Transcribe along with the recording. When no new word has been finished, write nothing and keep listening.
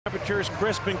Temperatures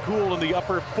crisp and cool in the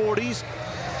upper 40s.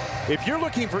 If you're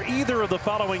looking for either of the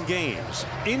following games,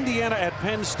 Indiana at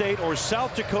Penn State or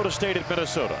South Dakota State at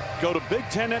Minnesota, go to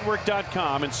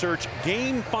BigTenNetwork.com and search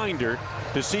Game Finder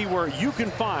to see where you can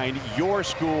find your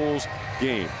school's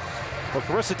game. Well,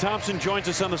 Charissa Thompson joins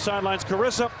us on the sidelines.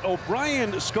 Charissa,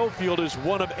 O'Brien Schofield is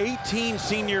one of 18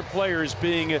 senior players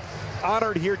being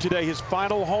honored here today, his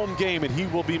final home game, and he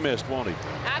will be missed, won't he?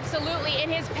 Absolutely.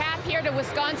 And his path here to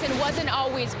Wisconsin wasn't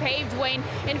always paved, Wayne.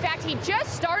 In fact, he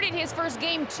just started his first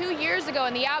game 2 years ago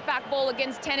in the Outback Bowl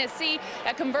against Tennessee,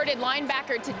 a converted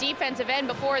linebacker to defensive end.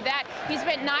 Before that, he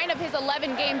spent 9 of his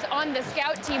 11 games on the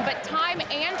scout team. But time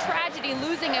and tragedy,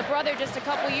 losing a brother just a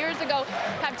couple years ago,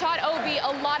 have taught Obi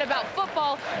a lot about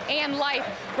football and life.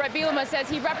 Bret Bielema says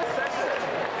he represents.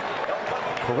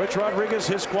 For Rich Rodriguez,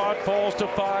 his squad falls to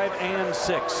 5 and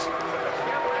 6.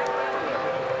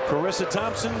 Charissa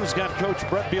Thompson's got Coach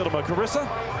Bret Bielema. Charissa?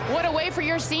 What a way for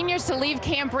your seniors to leave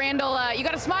Camp Randall. You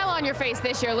got a smile on your face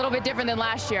this year, a little bit different than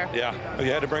last year. Yeah, you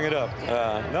had to bring it up.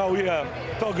 No, we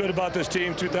felt good about this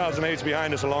team. 2008's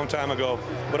behind us a long time ago.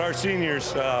 But our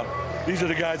seniors, these are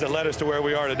the guys that led us to where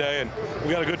we are today. And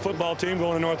we got a good football team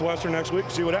going to Northwestern next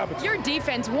week. See what happens. Your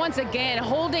defense, once again,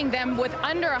 holding them with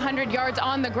under 100 yards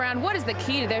on the ground. What is the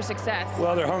key to their success?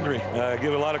 Well, they're hungry.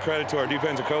 Give a lot of credit to our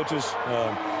defensive coaches.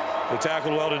 They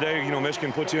tackled well today. You know,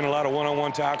 Michigan puts you in a lot of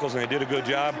one-on-one tackles, and they did a good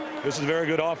job. This is a very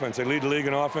good offense. They lead the league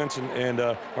in offense, and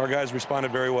our guys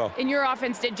responded very well. And your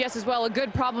offense did just as well. A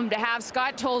good problem to have.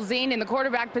 Scott Tolzien in the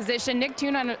quarterback position, Nick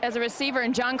Toon as a receiver,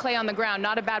 and John Clay on the ground.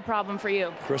 Not a bad problem for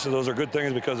you. Chris, those are good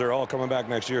things because they're all coming back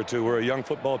next year, too. We're a young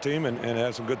football team and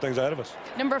have some good things ahead of us.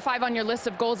 Number 5 on your list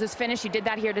of goals is finished. You did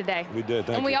that here today. We did.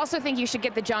 Thank and you. We also think you should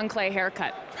get the John Clay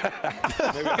haircut.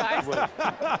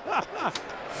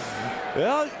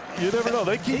 Well, you never know.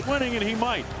 They keep winning, and he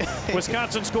might.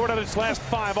 Wisconsin scored on its last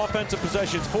 5 offensive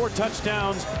possessions, 4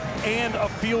 touchdowns and a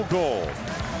field goal.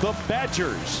 The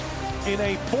Badgers in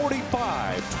a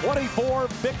 45-24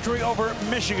 victory over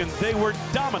Michigan. They were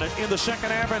dominant in the second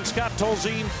half, and Scott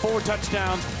Tolzien, 4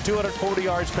 touchdowns, 240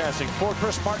 yards passing. For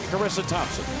Chris Martin, Charissa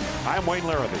Thompson, I'm Wayne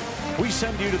Larrabee. We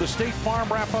send you to the State Farm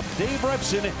Wrap-Up, Dave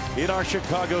Revson in our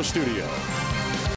Chicago studio.